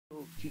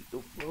keep the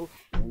flow,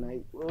 and I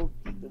will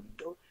keep the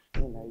flow,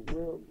 and I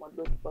will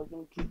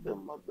motherfucking keep the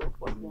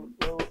motherfucking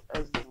flow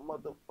as the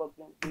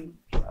motherfucking beat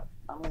drop.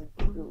 I'm gonna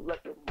keep it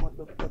like a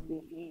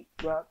motherfucking heat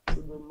drop to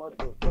the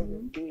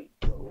motherfucking beat.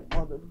 So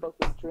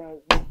motherfucking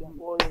transmission,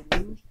 boy, in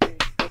the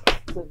street.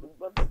 Cause the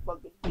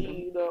motherfucking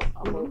beat up,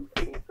 I'm a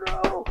free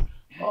throw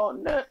all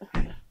night,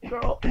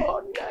 girl,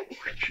 all night,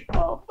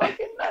 all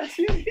fucking night.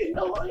 You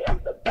know I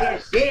am the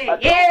best. Yeah.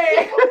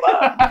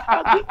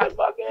 I keep it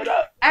fucking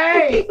up.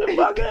 I keep it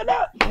fucking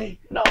up.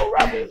 No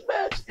rubbish,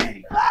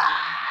 bitch.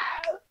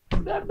 Ah,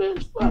 that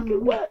bitch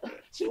fucking wet.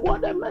 She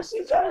want that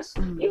messy dress.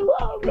 You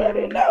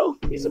already know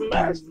he's a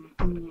mess.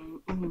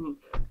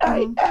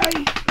 Hey.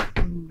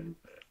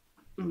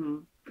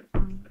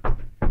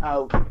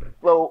 I'll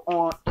flow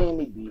on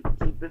any beat.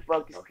 Keep it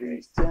fucking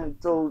streets. 10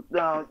 toes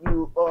down.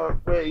 You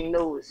already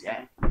know it's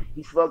yeah.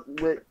 He's fucking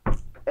with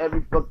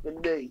every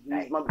fucking day.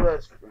 He's my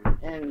best friend.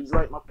 And he's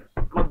like my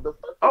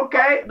motherfucker.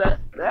 Okay.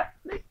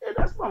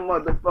 That's my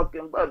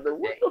motherfucking brother.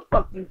 What the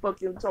fuck you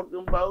fucking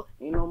talking about?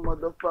 Ain't no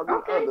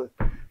motherfucking other.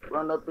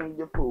 Run up in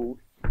your food.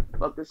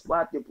 Fucking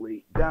spot your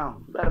plate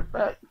down. Matter of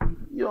fact,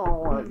 you don't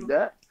want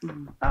that.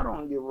 I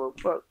don't give a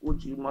fuck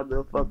what you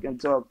motherfucking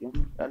talking.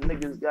 That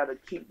niggas gotta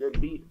keep the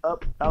beat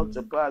up out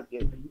your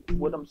pocket.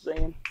 What I'm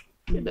saying?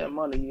 Get that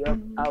money up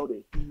out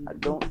it. I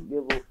don't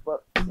give a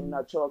fuck and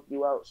I chalk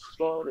you out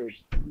started.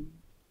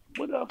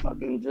 What I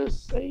fucking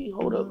just say?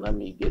 Hold up, let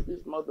me get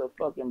this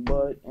motherfucking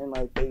bud in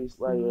my face,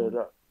 light it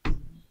up.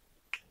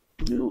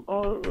 You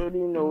already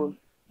know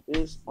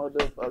it's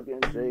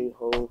motherfucking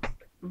J-Ho.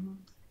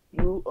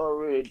 You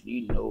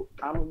already know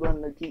I'm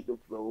gonna keep the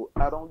flow.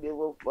 I don't give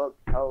a fuck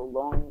how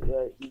long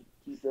that he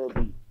keep the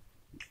beat.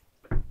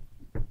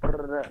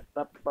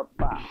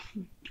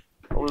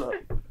 Hold up.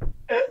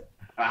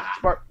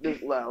 Spark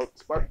this loud.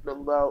 Spark the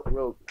loud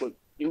real quick.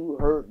 You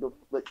heard the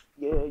flick.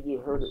 Yeah, you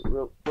heard it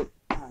real quick.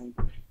 I'm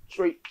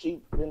straight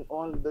cheaping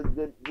on the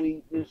good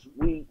weed. This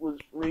weed was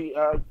free.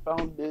 I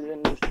found it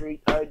in the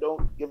street. I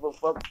don't give a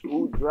fuck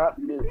who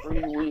dropped this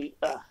free weed.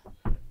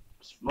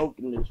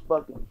 Smoking this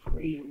fucking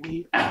free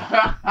weed.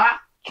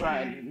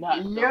 Trying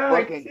not to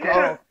fucking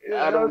cough.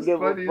 I don't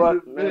give a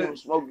fuck, man. I'm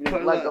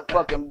smoking like a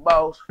fucking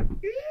boss.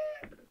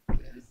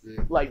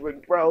 Like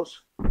Rick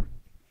Rouse.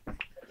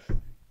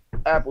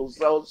 Apple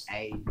sauce.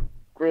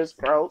 Chris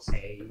Krause.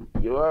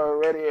 You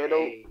already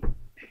know.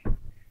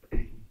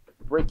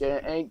 Breaking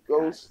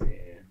ankles.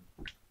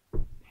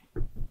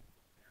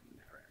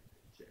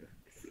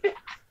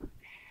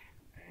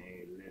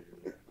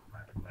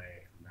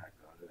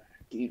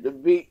 Keep the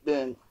beat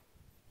then.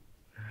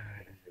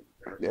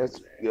 That's,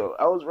 yo,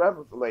 I was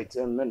rapping for like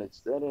 10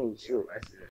 minutes. That ain't shit.